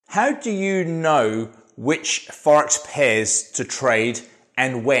How do you know which Forex pairs to trade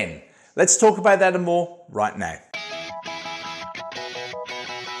and when? Let's talk about that and more right now.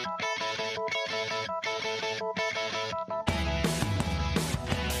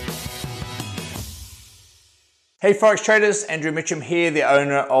 Hey Forex traders, Andrew Mitchum here, the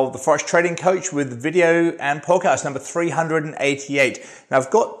owner of the Forex Trading Coach with video and podcast number 388. Now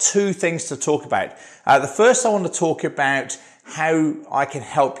I've got two things to talk about. The first I want to talk about how I can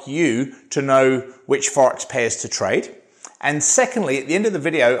help you to know which Forex pairs to trade. And secondly, at the end of the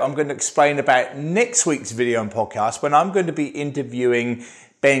video, I'm going to explain about next week's video and podcast when I'm going to be interviewing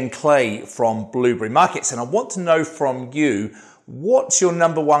Ben Clay from Blueberry Markets. And I want to know from you, what's your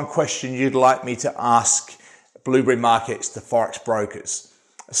number one question you'd like me to ask Blueberry Markets, the Forex brokers?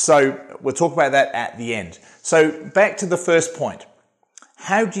 So we'll talk about that at the end. So back to the first point.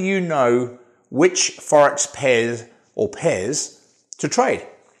 How do you know which Forex pairs to trade?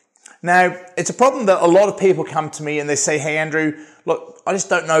 Now, it's a problem that a lot of people come to me and they say, hey Andrew, look, I just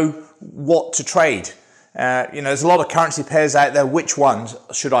don't know what to trade. There's a lot of currency pairs out there. Which ones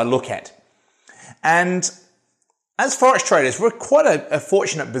should I look at? And as Forex traders, we're quite a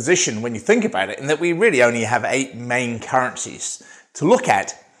fortunate position when you think about it, in that we really only have 8 main currencies to look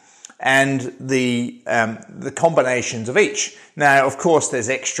at and the combinations of each. Now, of course, there's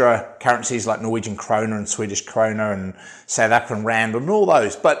extra currencies like Norwegian kroner and Swedish kroner and South African rand and all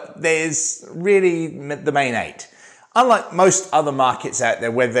those, but there's really the main 8. Unlike most other markets out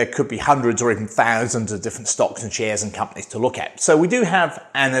there where there could be hundreds or even thousands of different stocks and shares and companies to look at. So we do have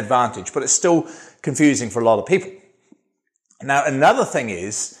an advantage, but it's still confusing for a lot of people. Now, another thing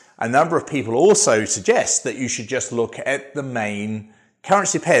is, a number of people also suggest that you should just look at the main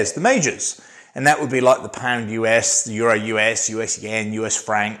currency pairs, the majors. And that would be like the pound US, the euro US, US yen, US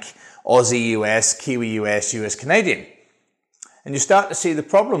franc, Aussie US, Kiwi US, US Canadian. And you start to see the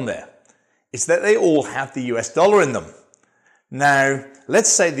problem there. It's that they all have the US dollar in them. Now, let's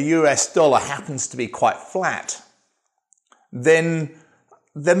say the US dollar happens to be quite flat. Then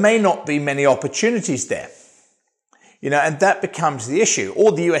there may not be many opportunities there. And that becomes the issue.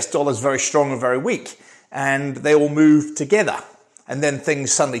 Or the US dollar is very strong and very weak, and they all move together. And then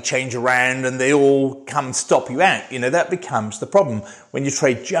things suddenly change around and they all come and stop you out. That becomes the problem when you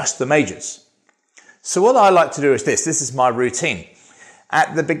trade just the majors. So what I like to do is this is my routine.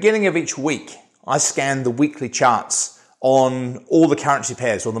 At the beginning of each week, I scan the weekly charts on all the currency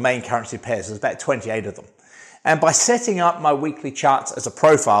pairs, or the main currency pairs. There's about 28 of them. And by setting up my weekly charts as a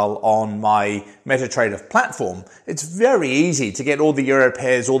profile on my MetaTrader platform, it's very easy to get all the euro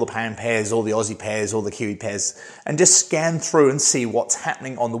pairs, all the pound pairs, all the Aussie pairs, all the Kiwi pairs, and just scan through and see what's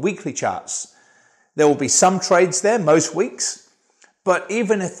happening on the weekly charts. There will be some trades there most weeks, but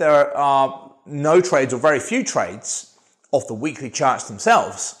even if there are no trades or very few trades off the weekly charts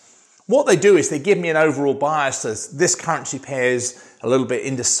themselves, what they do is they give me an overall bias as this currency pair's a little bit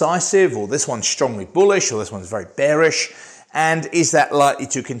indecisive, or this one's strongly bullish, or this one's very bearish, and is that likely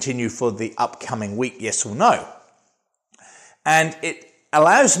to continue for the upcoming week, yes or no? And it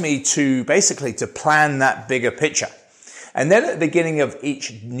allows me to basically to plan that bigger picture. And then at the beginning of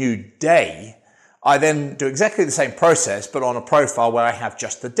each new day, I then do exactly the same process, but on a profile where I have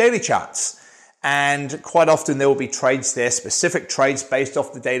just the daily charts. And quite often there will be trades there, specific trades based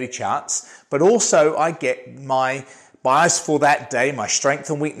off the daily charts, but also I get my bias for that day, my strength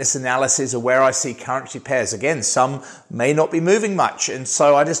and weakness analysis of where I see currency pairs. Again, some may not be moving much, and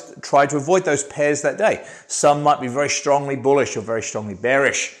so I just try to avoid those pairs that day. Some might be very strongly bullish or very strongly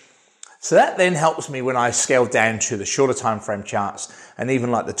bearish. So that then helps me when I scale down to the shorter time frame charts, and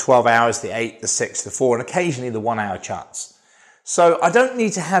even like the 12 hours, the 8, the 6, the 4, and occasionally the 1 hour charts. So I don't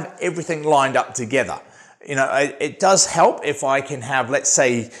need to have everything lined up together. It does help if I can have, let's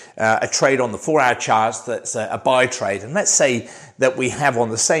say, a trade on the 4 hour charts that's a buy trade. And let's say that we have on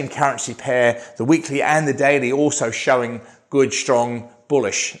the same currency pair, the weekly and the daily, also showing good, strong,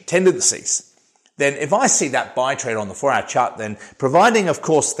 bullish tendencies. Then if I see that buy trade on the 4 hour chart, then providing, of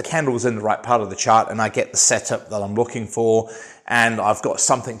course, the candle is in the right part of the chart and I get the setup that I'm looking for, and I've got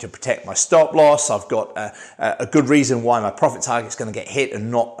something to protect my stop loss, I've got a good reason why my profit target is going to get hit and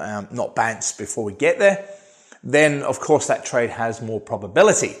not bounce before we get there, then of course that trade has more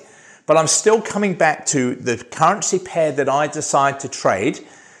probability. But I'm still coming back to the currency pair that I decide to trade.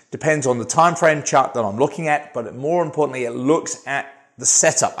 Depends on the time frame chart that I'm looking at, but more importantly, it looks at the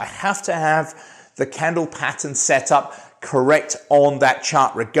setup. I have to have the candle pattern setup correct on that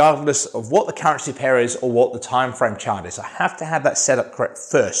chart, regardless of what the currency pair is or what the time frame chart is. I have to have that setup correct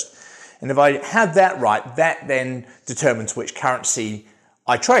first. And if I have that right, that then determines which currency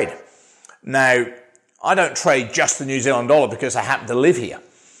I trade. Now, I don't trade just the New Zealand dollar because I happen to live here.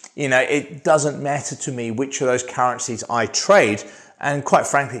 it doesn't matter to me which of those currencies I trade. And quite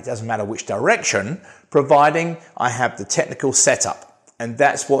frankly, it doesn't matter which direction, providing I have the technical setup. And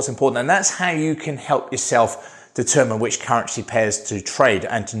that's what's important. And that's how you can help yourself determine which currency pairs to trade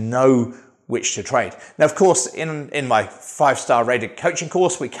and to know which to trade. Now, of course, in my 5-star rated coaching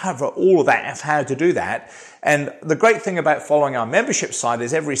course, we cover all of that, of how to do that. And the great thing about following our membership site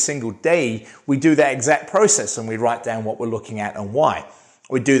is every single day we do that exact process and we write down what we're looking at and why.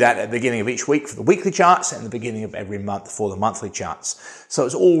 We do that at the beginning of each week for the weekly charts and the beginning of every month for the monthly charts. So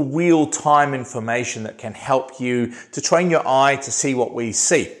it's all real-time information that can help you to train your eye to see what we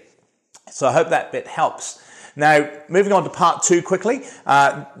see. So I hope that bit helps. Now, moving on to part 2 quickly.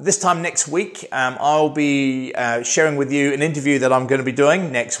 This time next week, I'll be sharing with you an interview that I'm going to be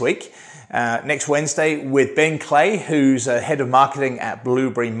doing next week. Next Wednesday with Ben Clay, who's head of marketing at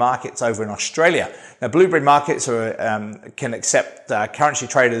Blueberry Markets over in Australia. Now, Blueberry Markets can accept currency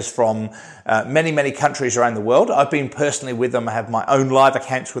traders from many, many countries around the world. I've been personally with them. I have my own live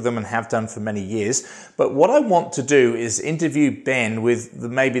accounts with them and have done for many years. But what I want to do is interview Ben with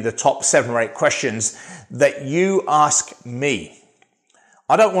maybe the top 7 or 8 questions that you ask me.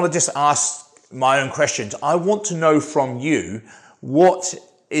 I don't want to just ask my own questions. I want to know from you what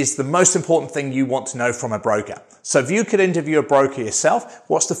is the most important thing you want to know from a broker. So if you could interview a broker yourself,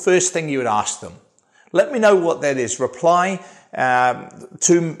 what's the first thing you would ask them? Let me know what that is. Reply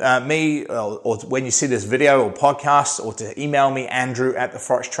to me or when you see this video or podcast, or to email me,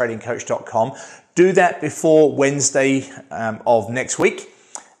 andrew@theforextradingcoach.com. Do that before Wednesday of next week.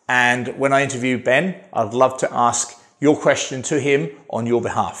 And when I interview Ben, I'd love to ask your question to him on your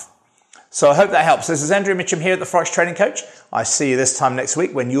behalf. So I hope that helps. This is Andrew Mitchum here at the Forex Trading Coach. I see you this time next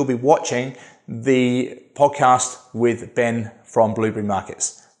week when you'll be watching the podcast with Ben from Blueberry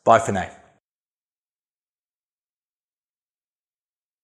Markets. Bye for now.